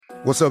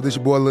What's up, this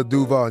your boy Lil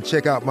Duval, and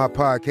check out my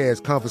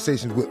podcast,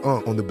 Conversations with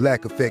Unc, on the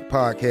Black Effect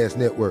Podcast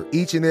Network.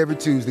 Each and every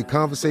Tuesday,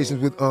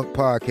 Conversations with Unc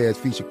podcast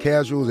feature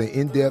casuals and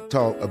in-depth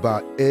talk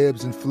about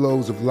ebbs and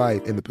flows of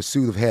life and the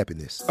pursuit of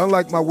happiness.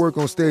 Unlike my work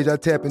on stage, I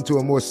tap into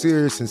a more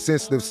serious and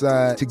sensitive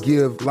side to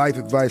give life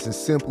advice and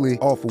simply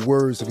offer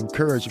words of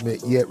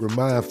encouragement, yet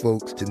remind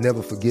folks to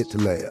never forget to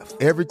laugh.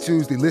 Every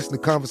Tuesday, listen to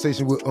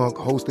Conversations with Unc,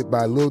 hosted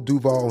by Lil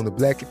Duval on the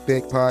Black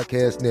Effect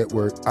Podcast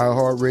Network,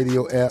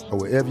 iHeartRadio app, or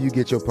wherever you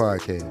get your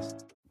podcasts.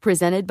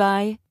 Presented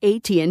by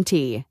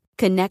AT&T.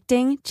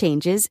 Connecting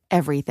changes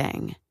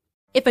everything.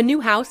 If a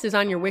new house is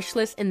on your wish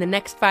list in the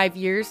next 5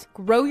 years,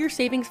 grow your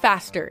savings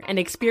faster and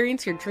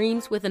experience your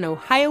dreams with an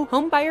Ohio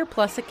Homebuyer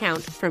Plus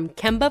account from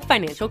Kemba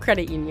Financial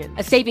Credit Union.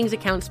 A savings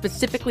account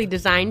specifically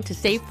designed to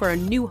save for a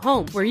new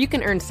home, where you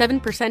can earn 7%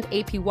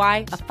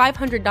 APY,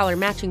 a $500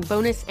 matching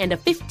bonus, and a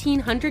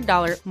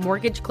 $1,500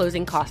 mortgage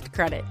closing cost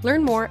credit.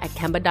 Learn more at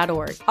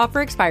Kemba.org.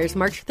 Offer expires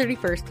March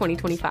 31st,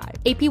 2025.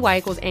 APY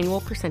equals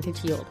annual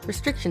percentage yield.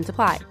 Restrictions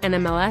apply.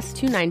 NMLS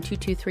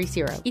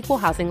 292230. Equal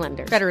housing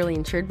lender. Federally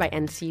insured by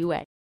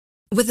NCUA.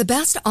 With the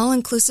best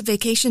all-inclusive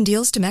vacation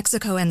deals to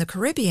Mexico and the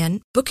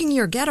Caribbean, booking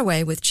your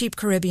getaway with Cheap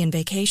Caribbean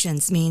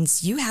Vacations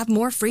means you have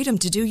more freedom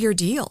to do your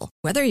deal.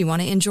 Whether you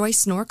want to enjoy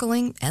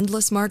snorkeling,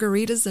 endless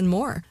margaritas, and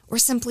more, or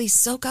simply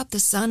soak up the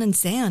sun and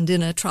sand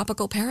in a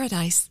tropical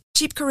paradise,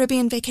 Cheap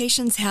Caribbean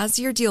Vacations has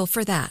your deal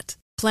for that.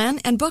 Plan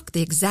and book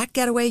the exact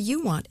getaway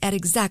you want at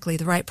exactly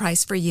the right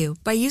price for you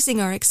by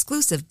using our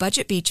exclusive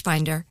Budget Beach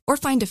Finder, or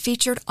find a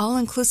featured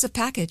all-inclusive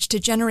package to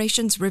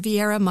Generations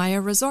Riviera Maya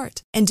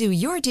Resort and do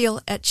your deal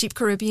at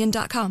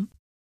cheapcaribbean.com.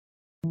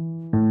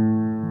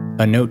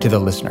 A note to the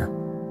listener.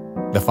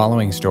 The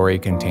following story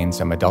contains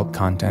some adult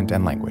content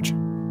and language.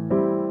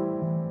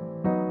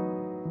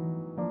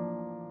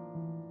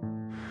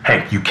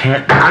 Hank, you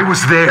can't... I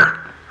was there.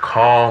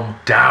 Calm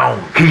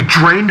down. He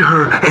drained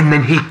her, and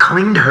then he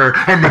cleaned her,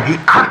 and then he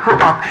cut her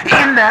up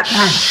in that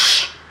room.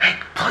 Shh!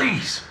 Hank,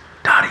 please.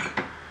 Dottie.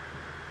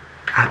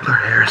 Adler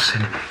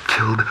Harrison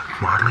killed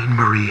Marlene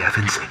Marie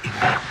Evans in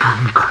that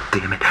room,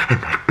 goddammit, and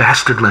that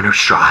bastard Leonard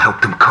Shaw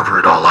helped him cover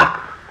it all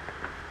up.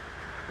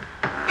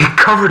 He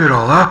covered it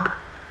all up.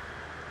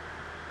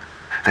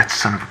 That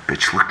son of a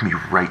bitch looked me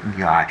right in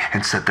the eye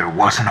and said there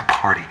wasn't a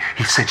party.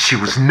 He said she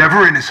was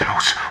never in his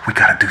house. We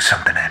gotta do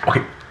something, Ed.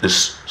 Okay,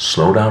 just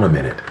slow down a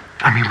minute.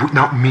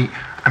 Not me.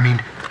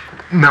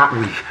 Not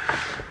we.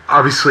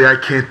 Obviously, I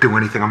can't do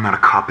anything. I'm not a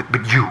cop.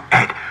 But you,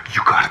 Ed,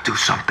 you gotta do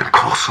something.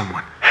 Call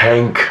someone.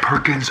 Hank.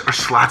 Perkins or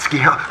Slotsky.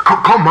 Hell,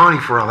 call Monty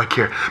for all I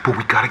care. But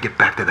we gotta get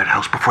back to that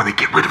house before they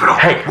get rid of it all.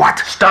 Hank. What?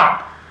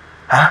 Stop.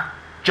 Huh?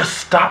 Just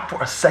stop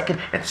for a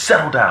second and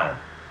settle down.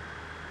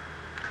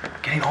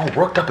 Getting all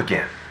worked up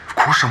again. Of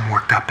course I'm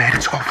worked up, Ed.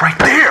 It's all right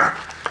there.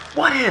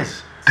 What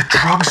is? The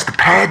drugs, the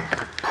pad.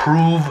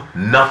 Prove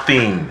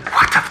nothing.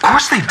 What? Of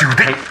course they do.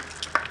 Hank,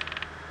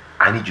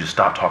 I need you to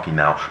stop talking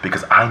now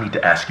because I need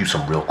to ask you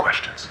some real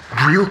questions.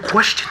 Real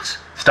questions?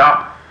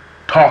 Stop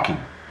talking.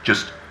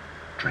 Just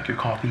drink your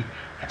coffee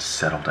and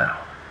settle down.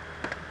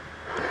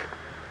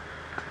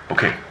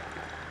 Okay.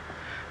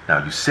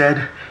 Now you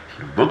said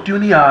he looked you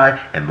in the eye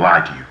and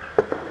lied to you.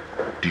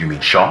 Do you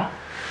mean Shaw?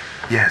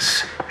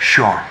 Yes,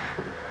 Shaw.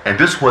 And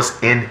this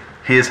was in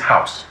his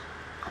house?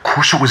 Of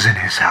course it was in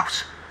his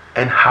house.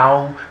 And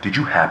how did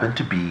you happen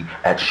to be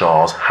at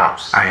Shaw's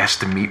house? I asked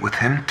to meet with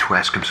him to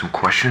ask him some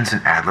questions,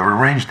 and Adler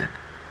arranged it.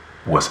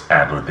 Was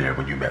Adler there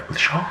when you met with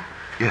Shaw?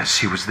 Yes,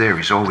 he was there.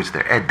 He's always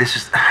there. Ed, this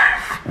is...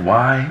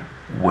 Why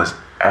was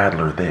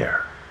Adler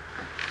there?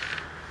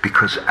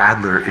 Because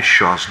Adler is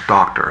Shaw's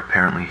doctor.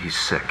 Apparently he's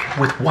sick.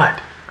 With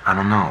what? I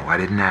don't know. I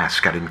didn't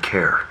ask. I didn't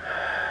care.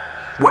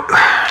 What?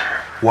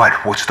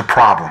 What's the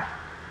problem?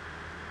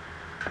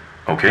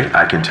 Okay,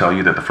 I can tell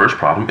you that the first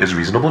problem is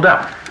reasonable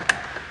doubt.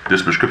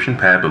 This prescription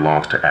pad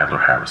belongs to Adler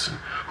Harrison,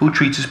 who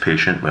treats his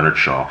patient, Leonard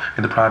Shaw,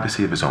 in the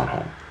privacy of his own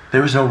home.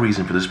 There is no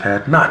reason for this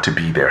pad not to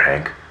be there,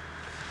 Hank.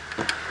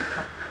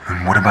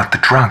 And what about the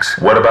drugs?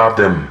 What about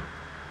them?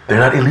 They're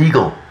not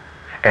illegal.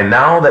 And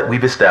now that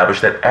we've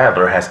established that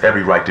Adler has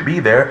every right to be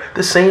there,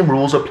 the same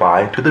rules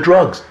apply to the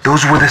drugs.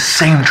 Those were the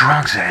same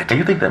drugs, Ed. And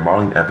you think that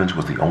Marlene Evans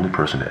was the only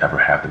person to ever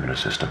have them in her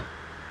system?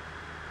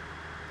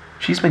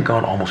 She's been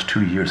gone almost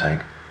 2 years,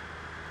 Hank.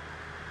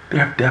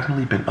 There have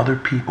definitely been other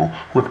people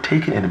who have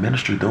taken and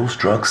administered those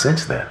drugs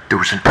since then. There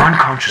was an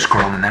unconscious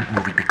girl in that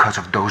movie because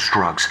of those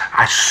drugs.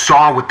 I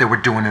saw what they were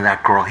doing to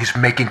that girl. He's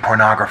making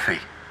pornography.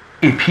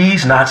 If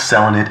he's not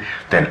selling it,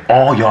 then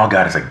all y'all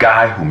got is a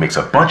guy who makes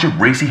a bunch of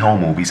racy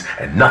home movies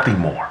and nothing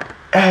more.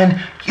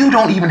 And you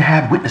don't even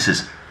have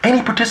witnesses,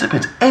 any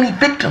participants, any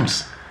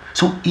victims.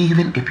 So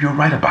even if you're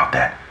right about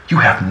that, you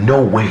have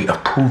no way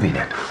of proving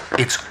it.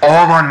 It's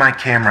all on my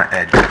camera,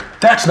 Ed.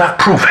 That's not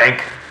proof,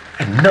 Hank.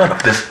 And none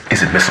of this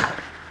is admissible.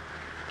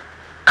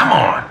 Come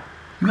on.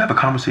 You have a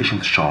conversation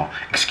with Shaw,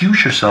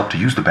 excuse yourself to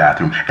use the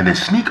bathroom, and then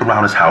sneak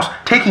around his house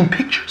taking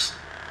pictures.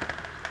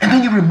 And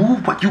then you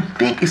remove what you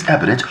think is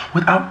evidence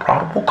without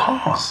probable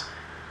cause.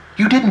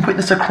 You didn't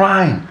witness a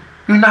crime.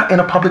 You're not in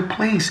a public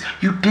place.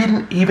 You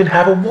didn't even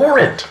have a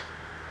warrant.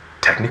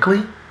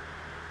 Technically,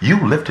 You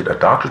lifted a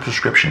doctor's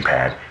prescription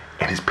pad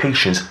and his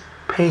patient's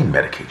pain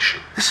medication.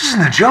 This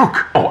isn't a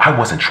joke. Oh, I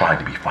wasn't trying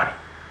to be funny.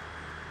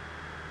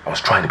 I was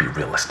trying to be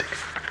realistic.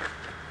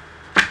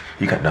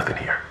 You got nothing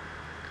here.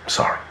 I'm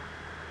sorry.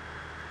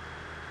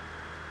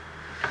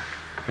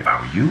 If I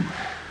were you,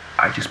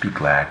 I'd just be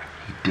glad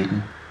he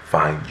didn't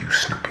find you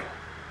snooping.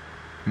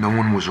 No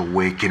one was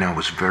awake, and I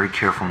was very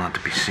careful not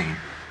to be seen.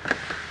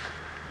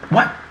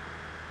 What?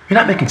 You're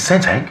not making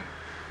sense, Hank.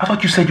 I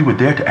thought you said you were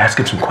there to ask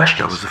him some questions.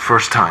 That was the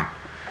first time.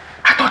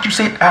 I thought you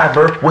said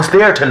Adler was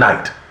there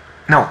tonight.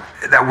 No,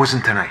 that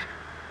wasn't tonight.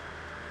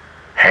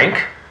 Hank?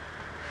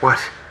 What?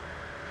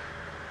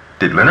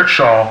 Did Leonard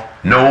Shaw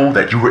know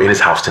that you were in his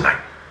house tonight?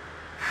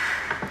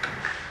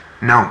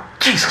 No.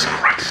 Jesus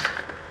Christ.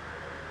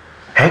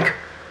 Hank,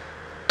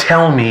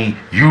 tell me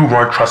you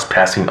weren't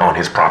trespassing on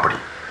his property.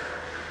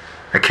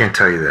 I can't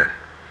tell you that.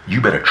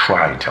 You better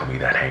try and tell me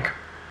that, Hank.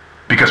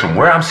 Because from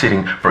where I'm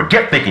sitting,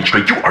 forget thinking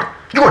straight. You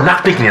are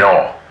not thinking at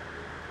all.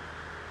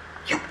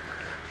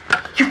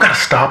 You've got to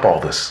stop all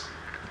this.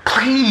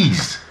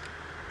 Please.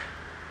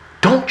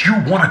 Don't you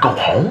want to go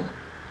home?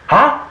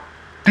 Huh?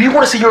 Do you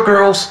want to see your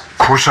girls? Of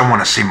course I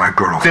want to see my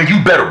girl. Then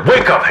you better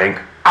wake up, Hank.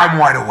 I'm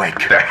wide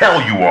awake. The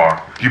hell you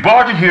are. You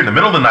barged in here in the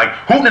middle of the night,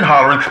 hooting and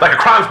hollering like a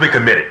crime's been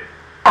committed.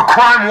 A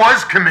crime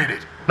was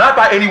committed. Not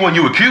by anyone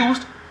you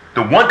accused.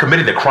 The one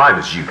committing the crime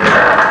is you.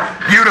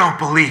 You don't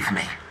believe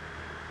me.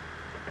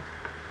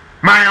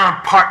 My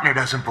own partner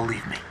doesn't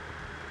believe me.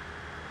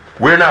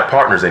 We're not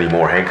partners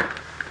anymore, Hank.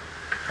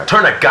 Now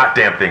turn that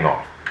goddamn thing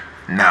off.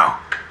 No.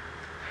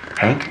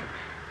 Hank,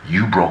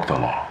 you broke the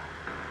law.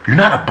 You're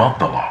not above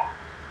the law.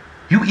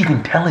 You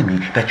even telling me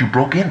that you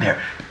broke in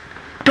there.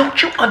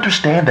 Don't you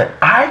understand that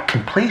I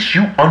can place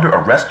you under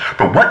arrest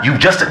for what you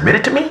just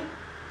admitted to me?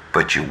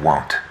 But you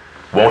won't.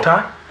 Won't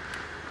I?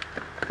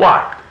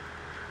 Why?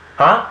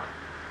 Huh?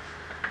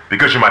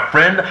 Because you're my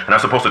friend and I'm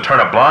supposed to turn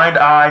a blind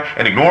eye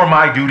and ignore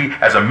my duty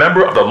as a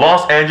member of the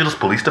Los Angeles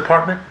Police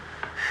Department?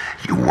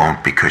 You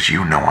won't because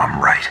you know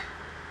I'm right.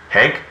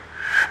 Hank?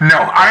 No,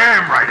 I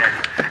am right,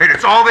 Eddie. And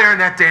it's all there in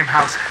that damn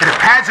house. And if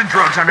pads and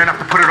drugs aren't enough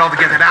to put it all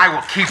together, then I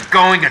will keep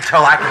going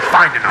until I can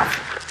find enough.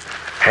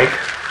 Hank,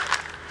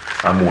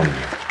 I'm warning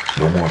you.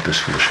 No more of this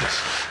foolishness.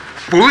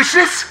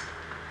 Foolishness?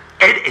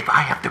 Ed, if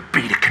I have to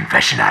beat a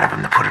confession out of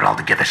him to put it all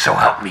together, so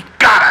help me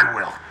God, I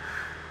will.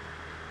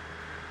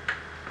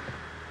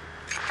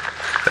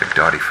 Thank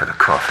Dottie for the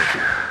coffee.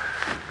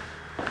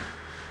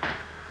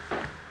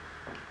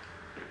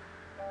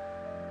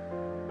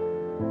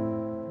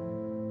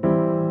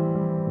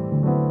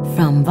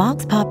 From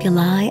Vox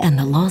Populi and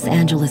the Los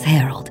Angeles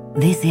Herald,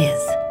 this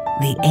is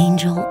The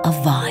Angel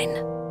of Vine.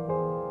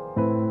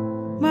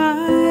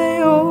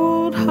 My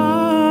old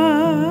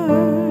heart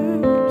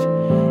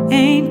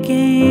ain't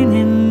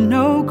gaining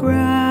no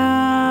ground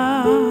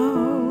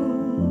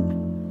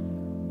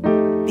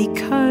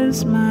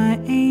because my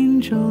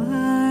angel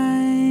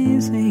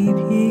eyes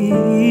ain't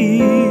here.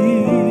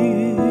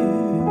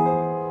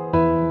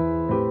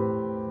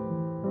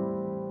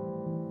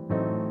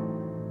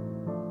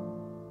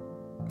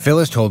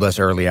 Phyllis told us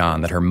early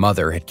on that her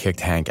mother had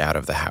kicked Hank out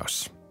of the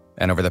house.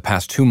 And over the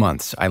past 2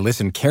 months, I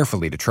listened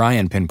carefully to try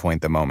and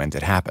pinpoint the moment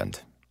it happened.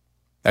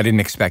 I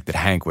didn't expect that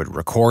Hank would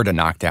record a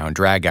knockdown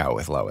drag-out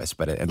with Lois,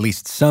 but at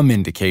least some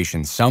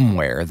indication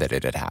somewhere that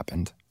it had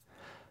happened.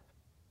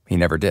 He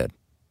never did.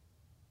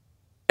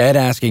 Ed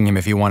asking him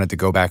if he wanted to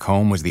go back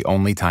home was the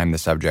only time the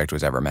subject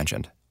was ever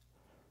mentioned.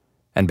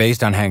 And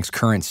based on Hank's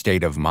current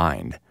state of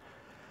mind,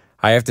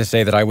 I have to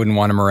say that I wouldn't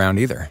want him around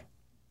either.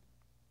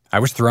 I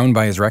was thrown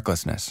by his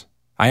recklessness.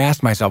 I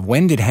asked myself,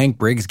 when did Hank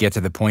Briggs get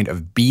to the point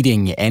of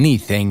beating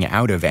anything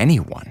out of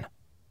anyone?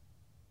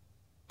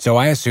 So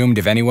I assumed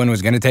if anyone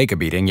was going to take a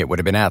beating, it would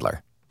have been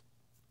Adler.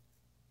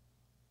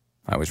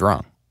 I was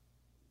wrong.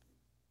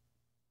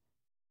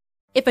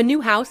 If a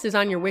new house is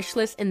on your wish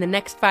list in the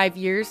next 5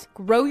 years,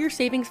 grow your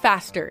savings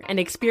faster and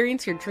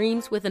experience your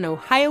dreams with an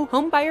Ohio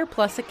Homebuyer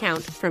Plus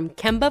account from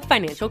Kemba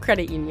Financial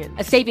Credit Union.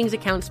 A savings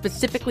account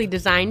specifically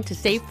designed to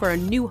save for a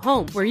new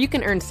home where you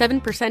can earn 7%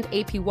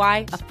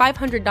 APY,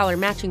 a $500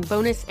 matching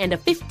bonus, and a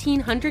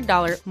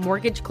 $1,500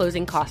 mortgage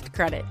closing cost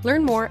credit.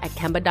 Learn more at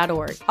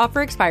Kemba.org.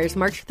 Offer expires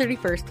March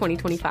 31st,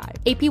 2025.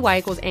 APY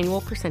equals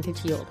annual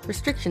percentage yield.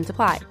 Restrictions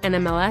apply.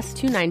 NMLS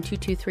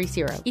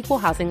 292230. Equal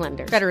housing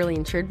lender. Federally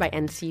insured by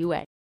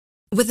NCUA.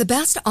 With the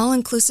best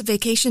all-inclusive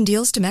vacation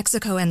deals to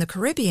Mexico and the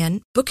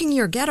Caribbean, booking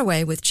your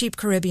getaway with Cheap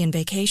Caribbean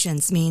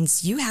Vacations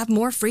means you have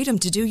more freedom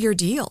to do your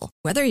deal.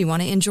 Whether you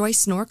want to enjoy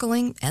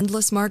snorkeling,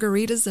 endless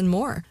margaritas, and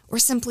more, or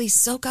simply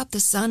soak up the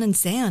sun and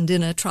sand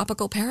in a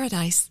tropical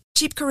paradise,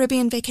 Cheap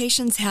Caribbean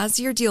Vacations has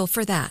your deal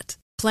for that.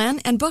 Plan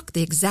and book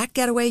the exact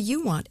getaway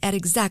you want at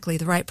exactly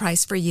the right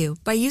price for you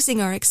by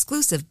using our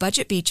exclusive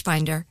Budget Beach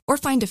Finder, or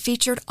find a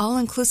featured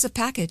all-inclusive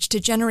package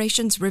to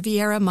Generations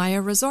Riviera Maya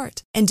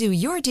Resort and do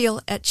your deal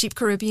at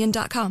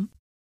cheapcaribbean.com.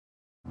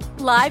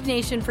 Live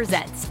Nation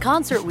presents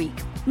Concert Week.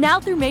 Now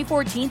through May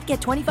 14th,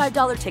 get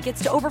 $25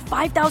 tickets to over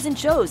 5,000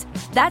 shows.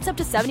 That's up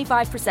to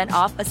 75%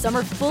 off a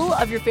summer full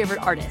of your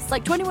favorite artists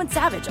like 21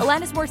 Savage,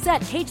 Alanis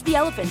Morissette, Cage the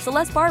Elephant,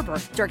 Celeste Barber,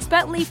 Dierks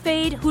Bentley,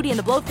 Fade, Hootie and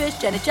the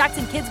Blowfish, Janet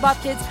Jackson, Kidz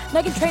Bop Kids,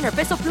 Meghan Trainor,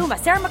 Bissell Pluma,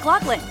 Sarah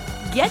McLachlan.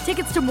 Get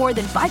tickets to more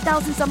than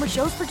 5,000 summer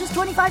shows for just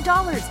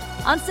 $25.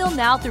 Until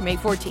now through May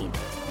 14th.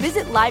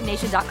 Visit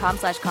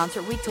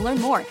LiveNation.com/Concert Week to learn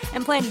more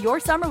and plan your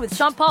summer with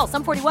Sean Paul,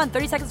 Sum 41,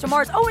 30 Seconds to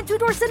Mars, and Two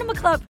Door Cinema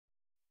Club.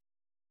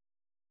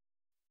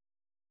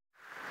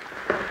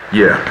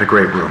 Yeah, the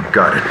great room.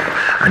 Got it.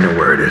 I know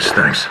where it is.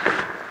 Thanks.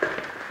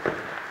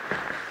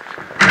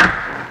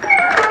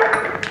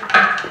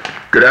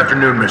 Good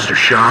afternoon, Mr.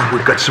 Shaw.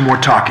 We've got some more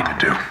talking to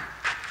do.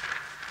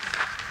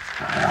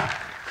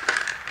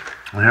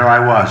 And here I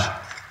was,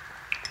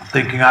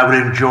 thinking I would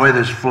enjoy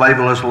this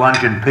flavorless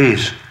lunch in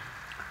peace.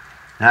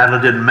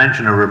 Adler didn't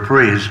mention a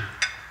reprise.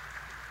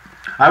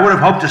 I would have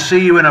hoped to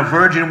see you in a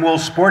virgin wool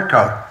sport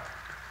coat,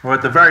 or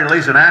at the very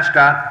least an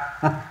ascot.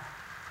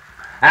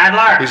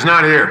 Adler! He's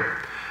not here.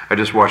 I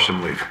just watched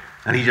him leave.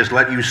 And he just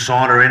let you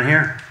saunter in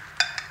here?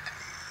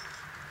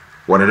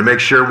 Wanted to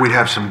make sure we'd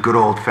have some good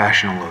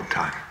old-fashioned alone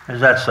time.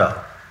 Is that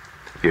so?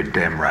 You're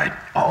damn right.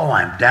 Oh,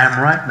 I'm damn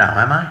right now,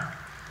 am I?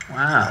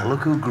 Wow,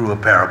 look who grew a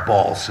pair of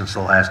balls since the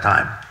last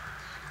time.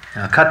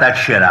 Now, cut that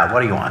shit out.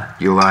 What do you want?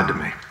 You lied to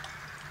me.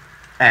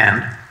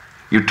 And?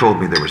 You told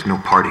me there was no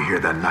party here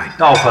that night.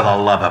 Oh, for the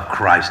love of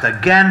Christ.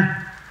 Again?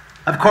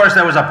 Of course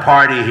there was a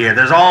party here.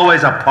 There's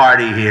always a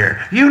party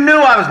here. You knew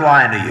I was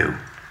lying to you.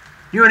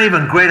 You're an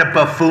even greater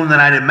buffoon than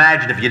I'd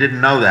imagine if you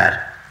didn't know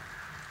that.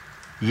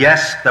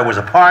 Yes, there was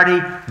a party.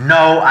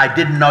 No, I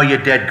didn't know your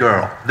dead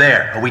girl.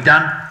 There, are we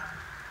done?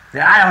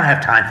 Yeah, I don't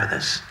have time for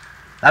this.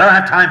 I don't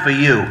have time for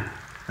you.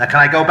 Now, can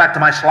I go back to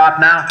my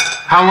slop now?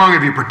 How long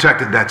have you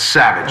protected that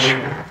savage?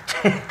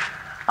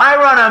 I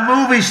run a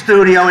movie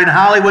studio in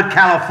Hollywood,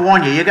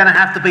 California. You're gonna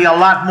have to be a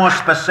lot more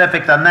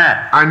specific than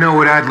that. I know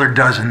what Adler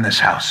does in this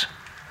house.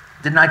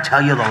 Didn't I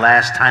tell you the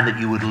last time that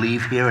you would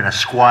leave here in a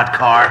squad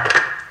car?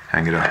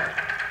 Hang it up.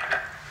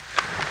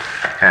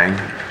 Hang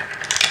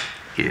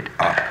it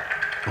up.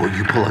 Will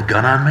you pull a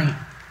gun on me?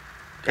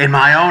 In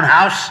my own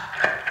house?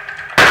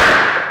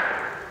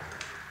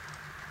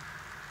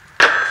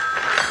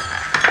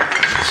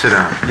 Sit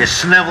down. You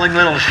sniveling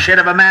little shit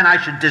of a man, I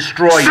should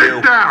destroy you.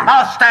 Sit down!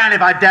 I'll stand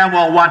if I damn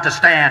well want to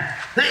stand.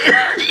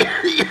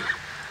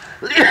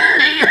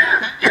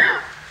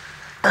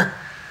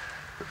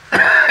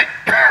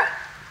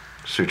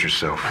 Suit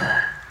yourself.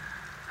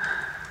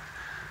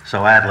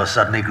 So Adler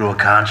suddenly grew a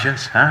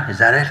conscience, huh? Is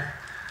that it?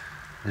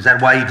 Is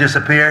that why he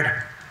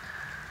disappeared?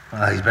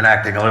 Well, he's been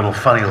acting a little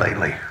funny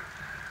lately.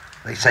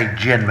 They say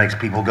gin makes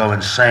people go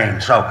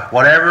insane, so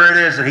whatever it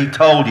is that he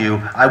told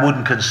you, I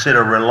wouldn't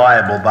consider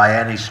reliable by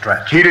any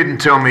stretch. He didn't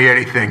tell me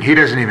anything. He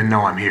doesn't even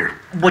know I'm here.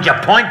 Would you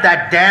point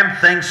that damn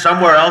thing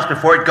somewhere else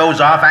before it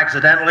goes off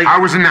accidentally? I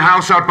was in the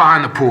house out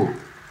behind the pool.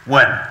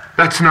 When?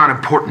 That's not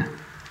important.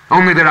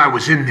 Only that I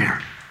was in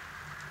there.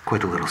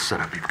 Quite a little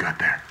setup you've got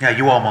there. Yeah,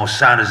 you almost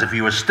sound as if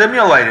you were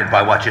stimulated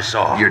by what you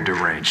saw. You're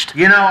deranged.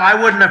 You know, I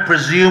wouldn't have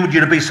presumed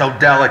you to be so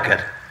delicate.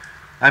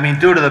 I mean,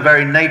 due to the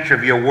very nature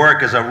of your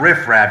work as a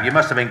riffraff, you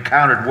must have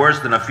encountered worse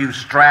than a few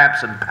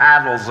straps and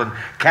paddles and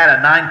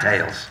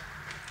cat-o'-nine-tails.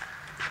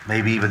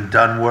 Maybe even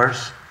done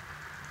worse?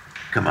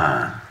 Come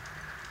on.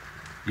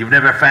 You've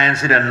never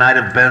fancied a night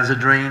of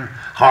Benzedrine,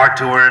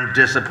 hard-to-earn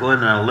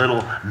discipline, and a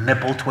little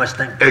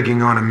nipple-twisting?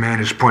 Egging on a man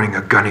who's pointing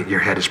a gun at your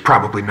head is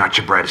probably not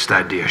your brightest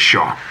idea,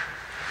 Shaw.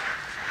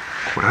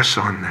 What I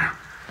saw in there,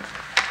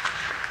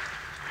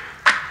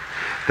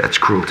 that's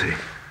cruelty.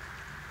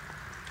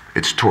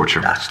 It's torture.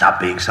 Now, stop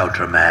being so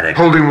dramatic.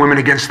 Holding women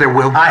against their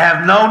will. I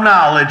have no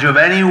knowledge of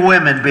any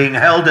women being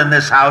held in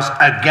this house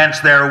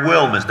against their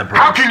will, Mr. Brooks.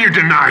 How can you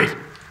deny it?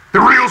 The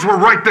reels were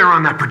right there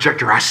on that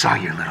projector. I saw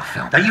your little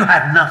film. Now, you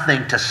have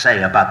nothing to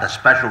say about the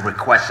special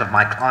requests of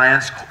my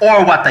clients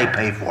or what they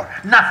pay for.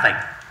 Nothing.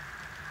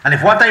 And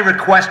if what they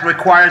request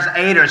requires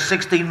 8 or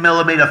 16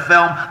 millimeter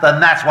film, then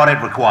that's what it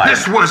requires.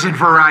 This wasn't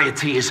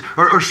Varieties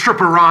or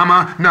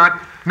Stripperama,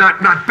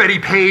 not Betty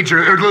Page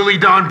or Lily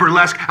Dawn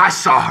Burlesque. I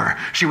saw her.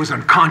 She was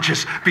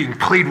unconscious, being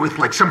played with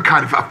like some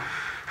kind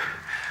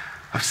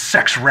of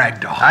sex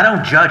ragdoll. I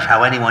don't judge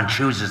how anyone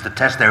chooses to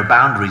test their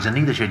boundaries, and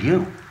neither should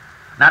you.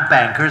 Not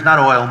bankers, not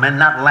oilmen,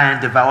 not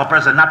land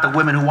developers, and not the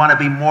women who want to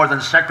be more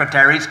than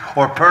secretaries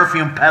or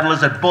perfume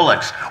peddlers at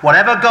Bullock's.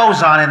 Whatever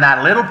goes on in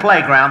that little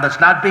playground that's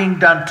not being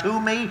done to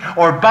me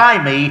or by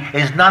me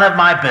is none of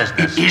my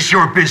business. It is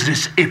your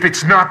business if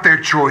it's not their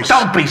choice.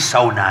 Don't be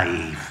so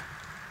naive.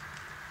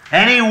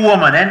 Any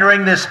woman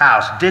entering this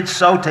house did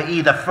so to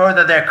either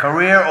further their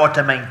career or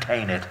to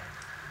maintain it.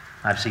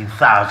 I've seen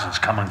thousands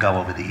come and go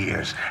over the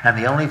years, and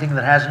the only thing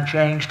that hasn't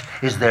changed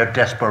is their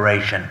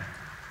desperation.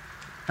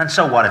 And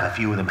so what if a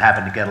few of them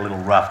happen to get a little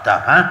roughed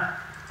up, huh?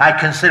 I'd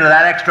consider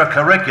that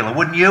extracurricular,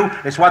 wouldn't you?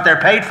 It's what they're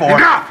paid for.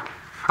 Enough!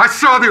 I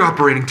saw the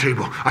operating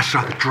table. I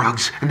saw the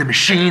drugs and the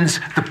machines,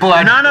 the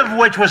blood. None of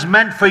which was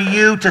meant for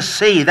you to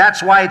see.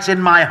 That's why it's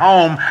in my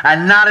home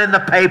and not in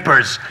the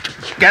papers.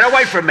 Get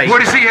away from me.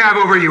 What does he have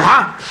over you,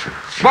 huh?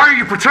 Why are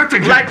you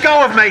protecting him? Let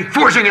go of me.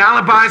 Forging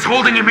alibis,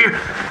 holding him here.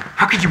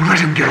 How could you let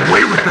him get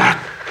away with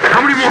that? How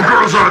many more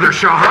girls are there,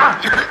 Shaw,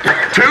 huh?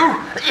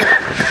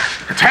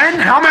 2? 10?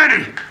 How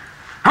many?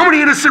 How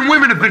many innocent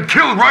women have been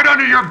killed right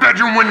under your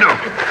bedroom window?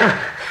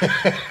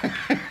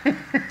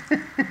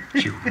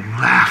 You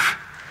laugh.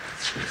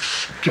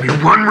 Give me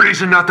one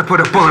reason not to put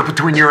a bullet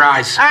between your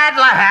eyes.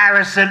 Adler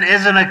Harrison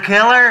isn't a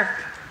killer.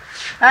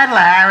 Adler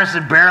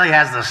Harrison barely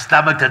has the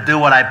stomach to do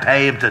what I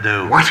pay him to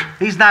do. What?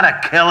 He's not a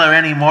killer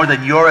any more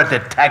than you're a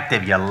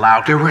detective, you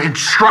lout. There were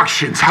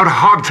instructions how to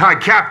hog-tie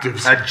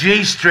captives. A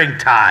G-string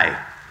tie.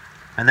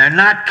 And they're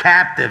not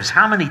captives.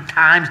 How many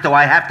times do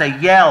I have to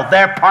yell?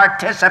 They're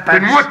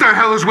participants. Then what the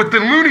hell is with the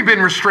loony bin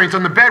restraints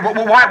on the bed?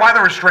 Why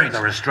the restraints?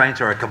 The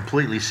restraints are a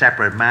completely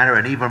separate matter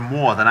and even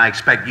more than I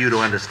expect you to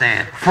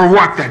understand. For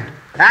what, then?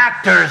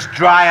 Actors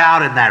dry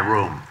out in that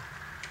room.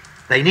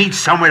 They need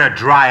somewhere to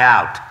dry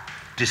out.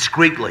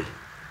 Discreetly.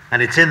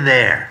 And it's in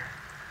there.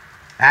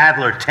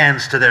 Adler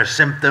tends to their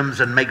symptoms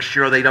and makes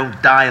sure they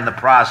don't die in the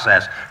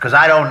process. Because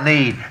I don't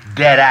need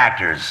dead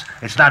actors.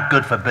 It's not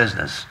good for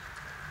business.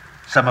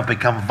 Some have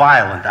become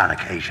violent on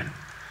occasion.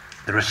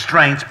 The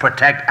restraints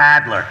protect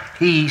Adler.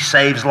 He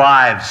saves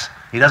lives.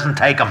 He doesn't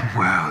take them.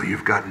 Well,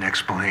 you've got an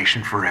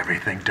explanation for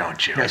everything,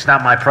 don't you? It's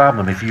not my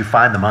problem if you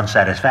find them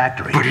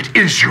unsatisfactory. But it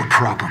is your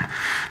problem.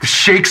 The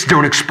shakes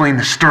don't explain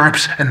the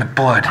stirrups and the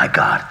blood. My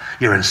God,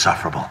 you're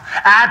insufferable.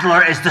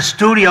 Adler is the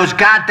studio's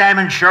goddamn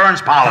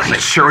insurance policy.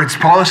 Insurance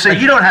policy? Now,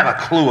 you don't have a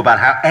clue about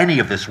how any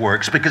of this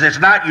works because it's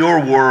not your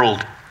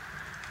world.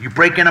 You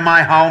break into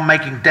my home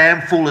making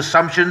damn fool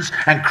assumptions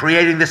and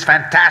creating this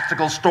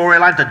fantastical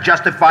storyline to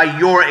justify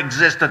your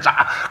existence.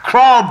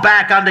 Crawl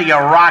back under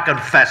your rock and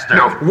fester.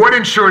 No, what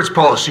insurance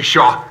policy,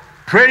 Shaw?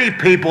 Pretty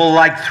people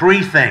like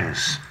 3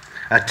 things.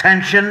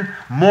 Attention,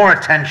 more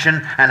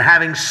attention, and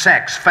having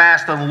sex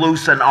fast and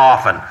loose and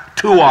often.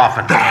 Too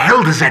often. The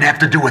hell does that have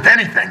to do with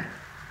anything?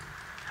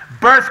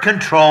 Birth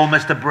control,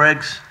 Mr.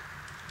 Briggs.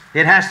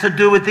 It has to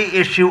do with the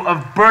issue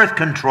of birth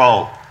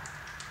control.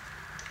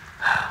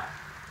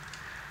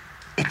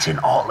 It's in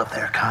all of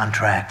their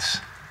contracts.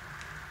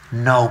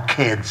 No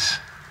kids.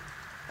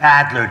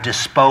 Adler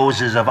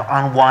disposes of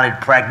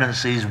unwanted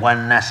pregnancies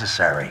when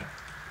necessary.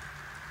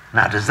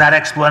 Now, does that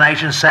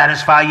explanation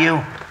satisfy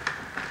you?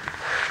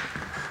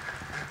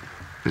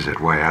 Is that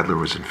why Adler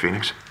was in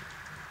Phoenix?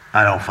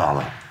 I don't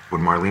follow.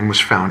 When Marlene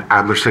was found,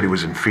 Adler said he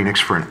was in Phoenix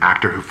for an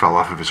actor who fell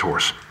off of his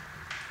horse.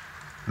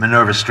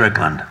 Minerva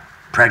Strickland.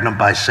 Pregnant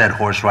by said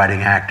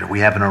horse-riding actor.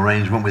 We have an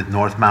arrangement with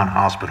Northmount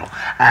Hospital.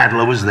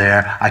 Adler was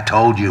there. I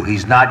told you,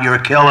 he's not your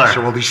killer.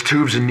 So all these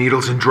tubes and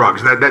needles and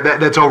drugs,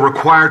 that's all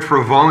required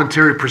for a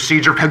voluntary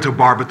procedure,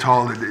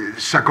 pentobarbital,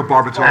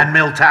 secobarbital. And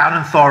Miltown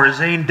and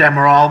Thorazine,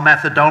 Demerol,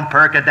 methadone,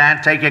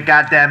 Percodan, take your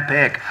goddamn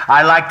pick.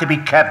 I like to be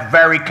kept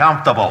very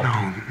comfortable.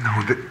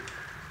 No,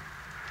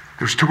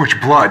 there's too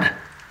much blood.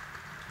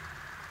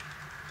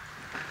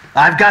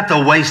 I've got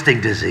the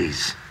wasting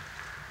disease.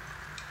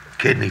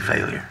 Kidney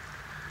failure.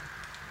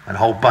 And a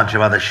whole bunch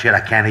of other shit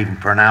I can't even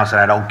pronounce and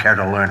I don't care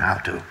to learn how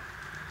to.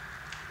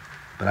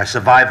 But I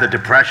survived the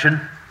Depression,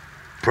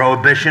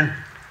 Prohibition.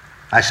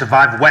 I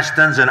survived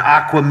westerns and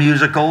aqua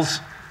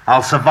musicals.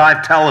 I'll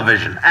survive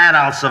television, and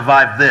I'll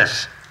survive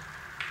this.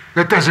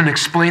 That doesn't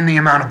explain the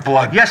amount of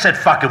blood. Yes, it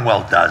fucking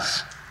well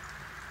does.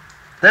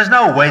 There's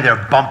no way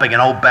they're bumping an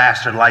old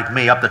bastard like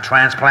me up the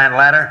transplant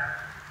ladder.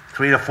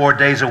 3 to 4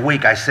 days a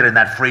week I sit in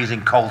that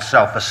freezing cold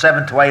cell for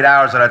 7 to 8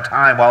 hours at a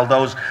time while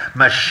those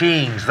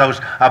machines, those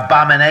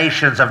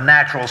abominations of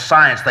natural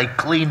science, they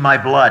clean my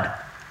blood,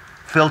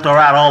 filter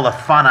out all the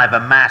fun I've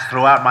amassed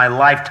throughout my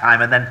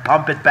lifetime, and then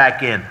pump it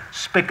back in,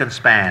 spick and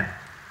span.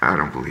 I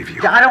don't believe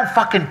you. I don't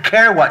fucking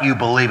care what you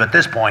believe at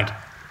this point.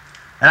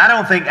 And I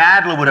don't think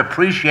Adler would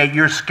appreciate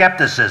your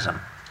skepticism.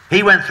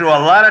 He went through a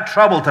lot of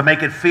trouble to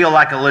make it feel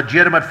like a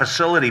legitimate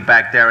facility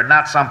back there and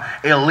not some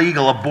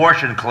illegal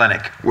abortion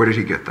clinic. Where did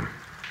he get them?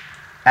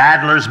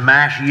 Adler's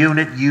MASH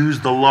unit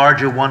used the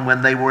larger one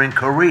when they were in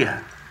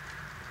Korea.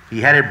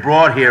 He had it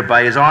brought here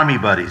by his army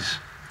buddies.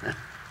 It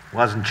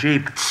wasn't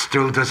cheap. It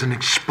still doesn't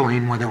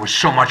explain why there was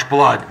so much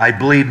blood. I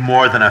bleed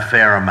more than a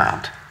fair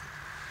amount.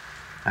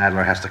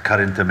 Adler has to cut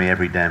into me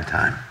every damn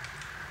time.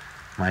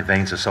 My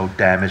veins are so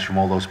damaged from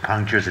all those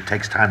punctures, it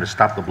takes time to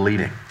stop the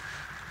bleeding.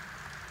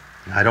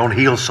 I don't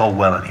heal so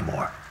well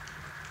anymore.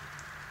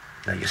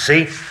 Now, you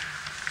see?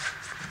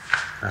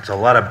 That's a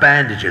lot of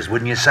bandages,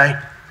 wouldn't you say?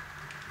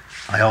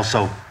 I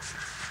also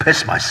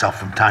piss myself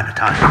from time to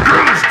time. The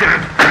girl is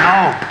dead.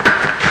 No.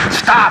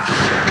 Stop.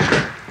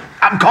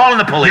 I'm calling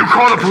the police. You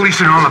call the police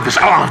and all of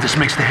this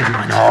makes the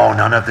headlines. No,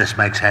 none of this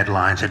makes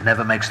headlines. It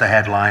never makes the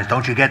headlines.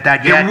 Don't you get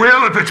that yet? It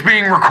will if it's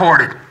being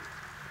recorded.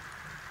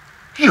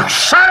 You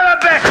son of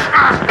a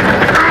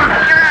bitch!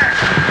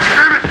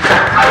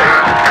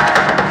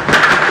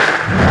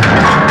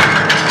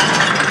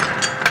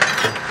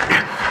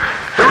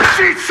 The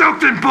receipt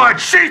soaked in blood.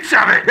 blood, sheets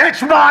of it!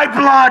 It's my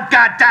blood,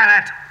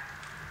 goddammit!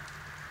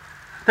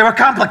 There were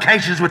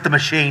complications with the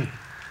machine.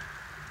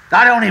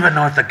 I don't even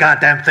know if the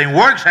goddamn thing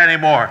works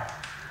anymore.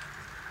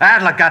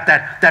 Adler got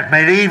that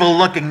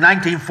medieval-looking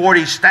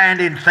 1940s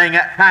stand-in thing,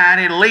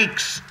 and it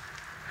leaks.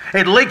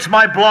 It leaks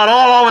my blood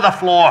all over the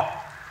floor.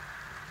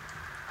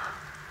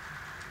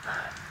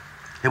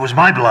 It was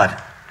my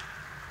blood.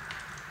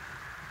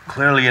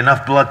 Clearly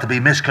enough blood to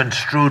be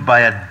misconstrued by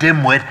a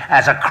dimwit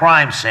as a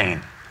crime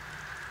scene.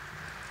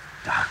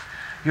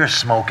 Your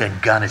smoking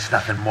gun is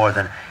nothing more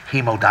than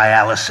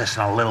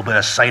hemodialysis and a little bit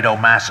of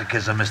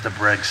sadomasochism, Mr.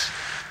 Briggs.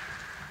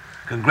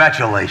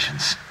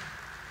 Congratulations.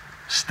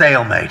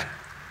 Stalemate.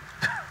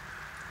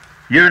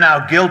 You're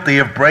now guilty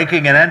of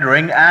breaking and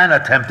entering and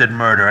attempted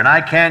murder, and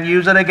I can't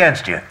use it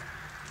against you.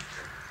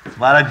 A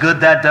lot of good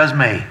that does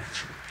me.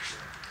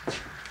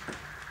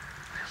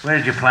 Where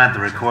did you plant the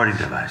recording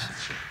device?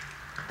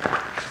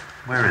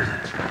 Where is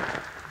it?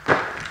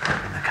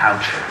 In the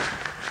couch?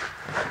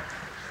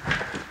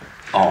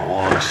 Oh,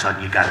 all of a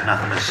sudden you got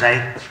nothing to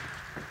say?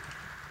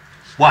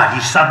 What,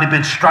 you suddenly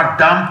been struck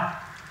dumb?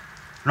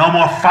 No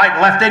more fight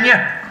left in you?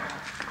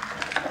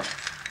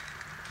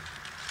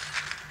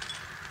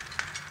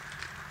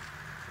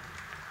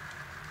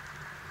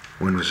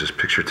 When was this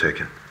picture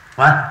taken?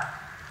 What?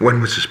 When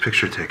was this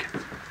picture taken?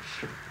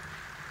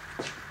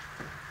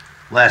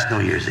 Last New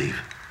Year's Eve.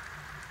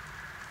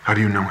 How do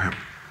you know him?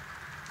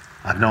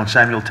 I've known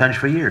Samuel Tench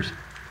for years.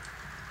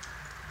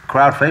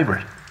 Crowd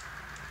favorite.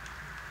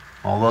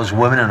 All those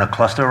women in a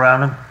cluster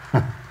around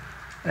him.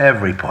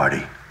 Every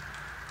party.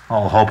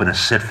 All hoping to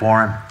sit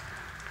for him.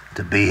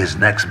 To be his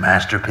next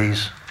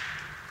masterpiece.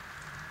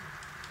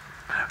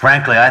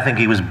 Frankly, I think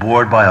he was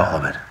bored by all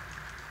of it.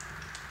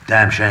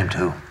 Damn shame,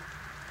 too.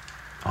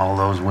 All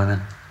those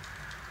women.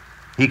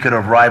 He could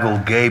have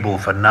rivaled Gable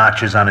for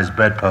notches on his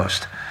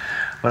bedpost.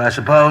 But I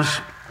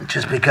suppose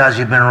just because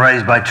you've been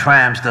raised by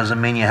tramps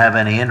doesn't mean you have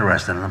any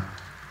interest in them.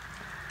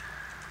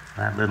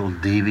 That little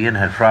deviant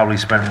had probably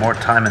spent more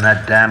time in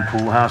that damn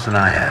pool house than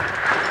I had.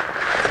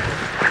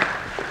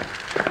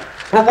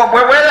 Well,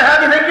 where the hell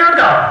do you think you're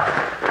going?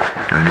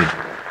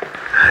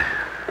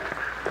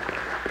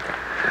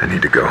 I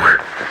need to go.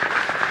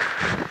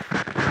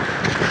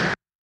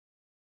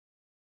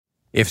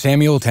 If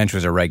Samuel Tench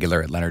was a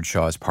regular at Leonard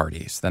Shaw's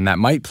parties, then that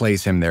might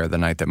place him there the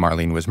night that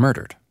Marlene was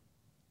murdered.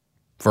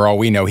 For all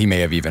we know, he may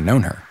have even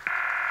known her.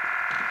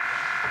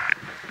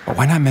 But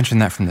why not mention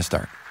that from the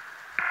start?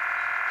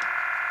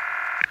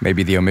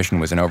 Maybe the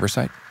omission was an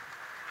oversight?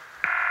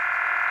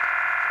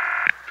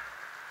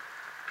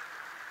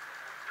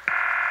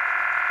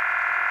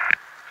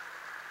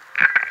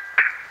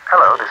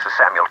 Hello, this is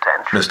Samuel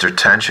Tench. Mr.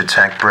 Tench, it's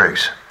Hank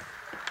Briggs.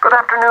 Good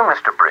afternoon,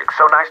 Mr. Briggs.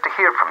 So nice to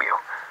hear from you.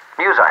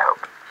 News, I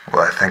hope.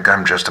 Well, I think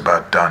I'm just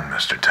about done,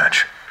 Mr.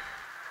 Tench.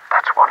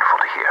 That's wonderful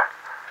to hear.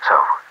 So?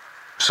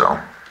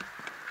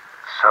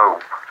 So,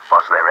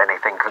 was there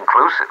anything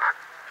conclusive?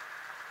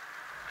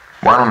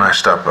 Why don't I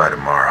stop by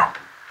tomorrow?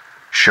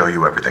 Show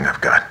you everything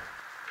I've got.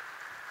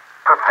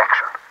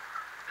 Perfection.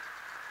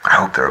 I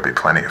hope there'll be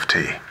plenty of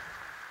tea.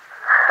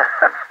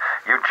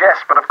 You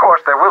jest, but of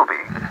course there will be.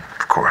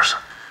 Of course.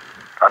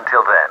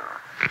 Until then.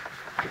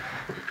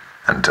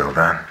 Until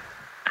then.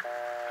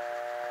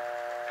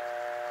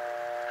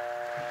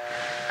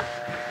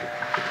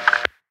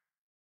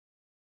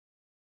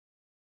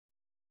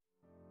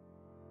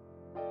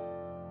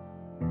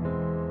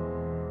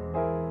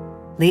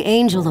 The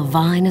Angel of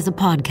Vine is a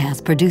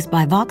podcast produced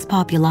by Vox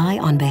Populi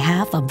on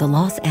behalf of the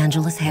Los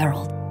Angeles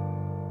Herald.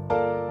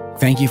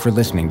 Thank you for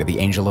listening to The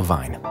Angel of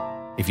Vine.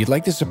 If you'd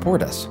like to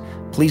support us,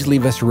 please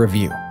leave us a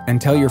review and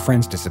tell your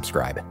friends to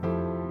subscribe.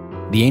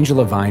 The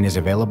Angel of Vine is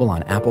available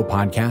on Apple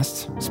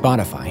Podcasts,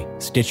 Spotify,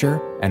 Stitcher,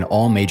 and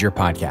all major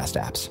podcast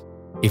apps.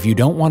 If you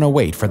don't want to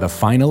wait for the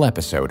final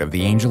episode of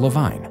The Angel of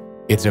Vine,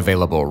 it's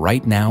available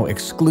right now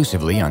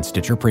exclusively on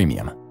Stitcher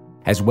Premium,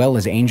 as well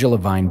as Angel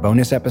of Vine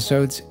bonus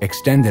episodes,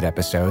 extended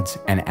episodes,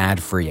 and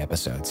ad-free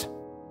episodes.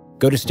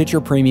 Go to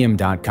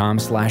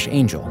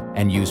StitcherPremium.com/angel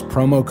and use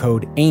promo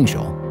code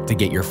ANGEL to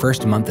get your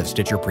first month of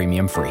Stitcher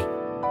Premium free.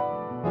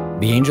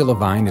 The Angel of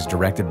Vine is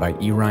directed by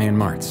E. Ryan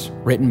Martz,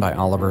 written by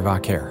Oliver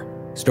Vaquer.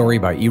 Story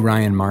by E.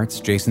 Ryan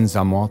Martz, Jason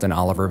Zumwalt, and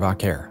Oliver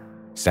Vaquer.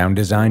 Sound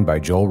design by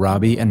Joel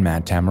Robbie and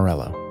Matt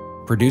Tamarello.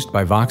 Produced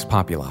by Vox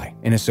Populi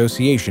in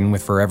association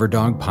with Forever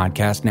Dog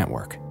Podcast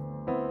Network.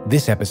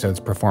 This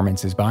episode's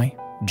performance is by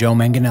Joe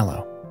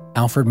Manganiello,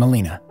 Alfred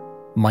Molina,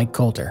 Mike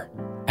Coulter,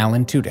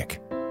 Alan Tudyk,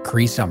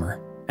 Cree Summer,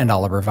 and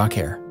Oliver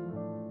Vaquer.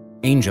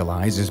 Angel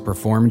Eyes is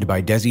performed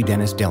by Desi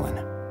Dennis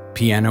Dillon.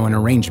 Piano and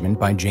arrangement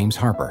by James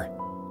Harper.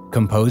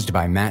 Composed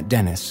by Matt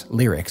Dennis,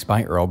 lyrics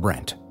by Earl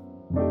Brent.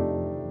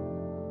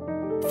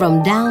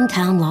 From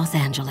downtown Los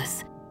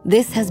Angeles,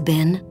 this has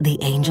been The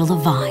Angel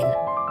of Vine.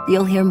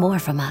 You'll hear more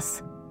from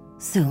us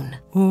soon.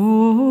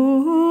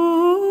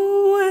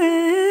 Oh, where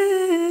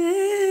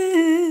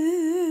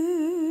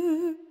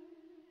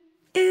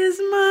is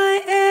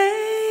my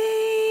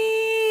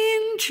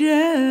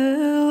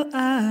angel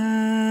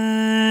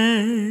eyes?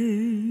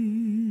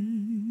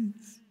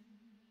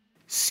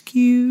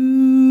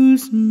 Excuse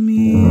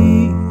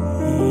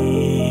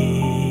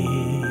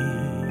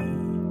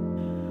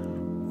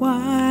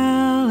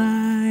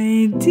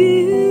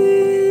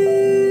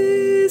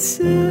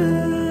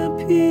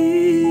disappear.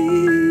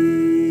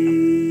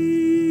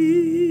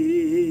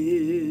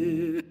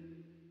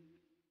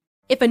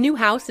 If a new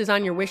house is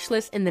on your wish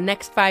list in the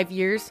next 5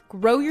 years,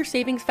 grow your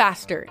savings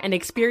faster and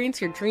experience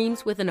your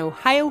dreams with an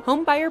Ohio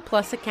Homebuyer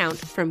Plus account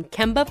from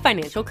Kemba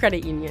Financial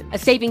Credit Union. A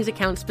savings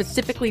account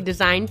specifically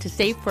designed to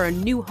save for a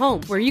new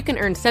home, where you can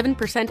earn 7%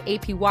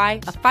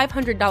 APY,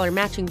 a $500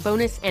 matching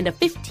bonus, and a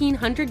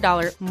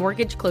 $1,500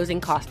 mortgage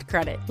closing cost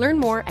credit. Learn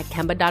more at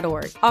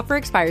Kemba.org. Offer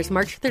expires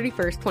March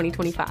 31st,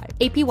 2025.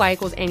 APY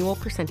equals annual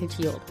percentage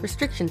yield.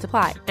 Restrictions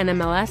apply.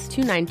 NMLS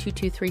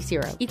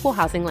 292230. Equal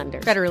housing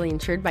lender. Federally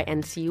insured by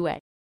NCUA.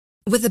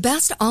 With the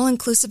best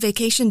all-inclusive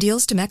vacation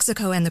deals to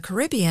Mexico and the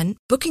Caribbean,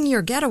 booking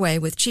your getaway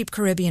with Cheap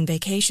Caribbean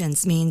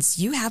Vacations means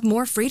you have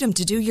more freedom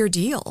to do your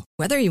deal.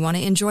 Whether you want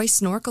to enjoy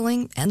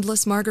snorkeling,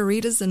 endless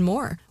margaritas, and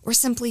more, or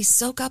simply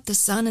soak up the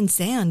sun and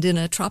sand in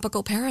a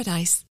tropical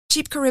paradise,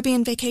 Cheap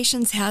Caribbean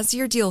Vacations has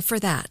your deal for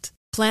that.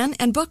 Plan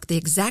and book the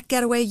exact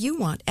getaway you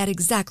want at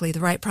exactly the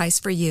right price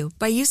for you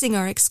by using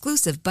our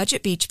exclusive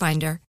Budget Beach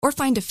Finder, or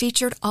find a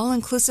featured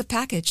all-inclusive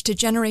package to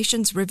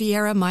Generations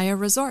Riviera Maya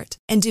Resort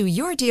and do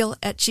your deal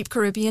at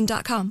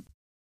cheapcaribbean.com.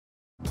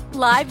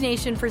 Live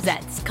Nation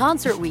presents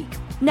Concert Week.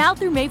 Now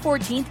through May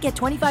 14th, get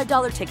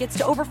 $25 tickets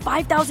to over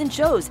 5,000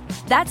 shows.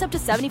 That's up to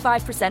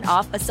 75%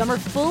 off a summer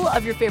full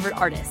of your favorite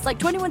artists like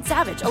 21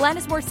 Savage,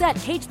 Alanis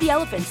Morissette, Cage the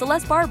Elephant,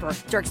 Celeste Barber,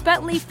 Dierks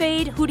Bentley,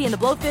 Fade, Hootie and the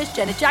Blowfish,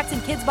 Janet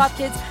Jackson, Kids Bop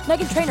Kids,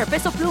 Meghan Trainor,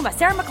 Peso Pluma,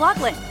 Sarah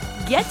McLachlan.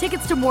 Get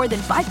tickets to more than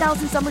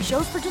 5,000 summer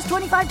shows for just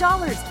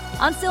 $25.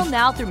 On sale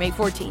now through May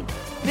 14th.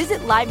 Visit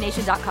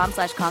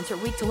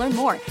livenation.com/concertweek to learn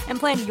more and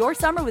plan your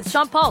summer with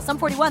Sean Paul, Sum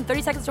 41,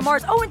 30 Seconds to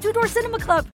Mars, and Two Door Cinema Club.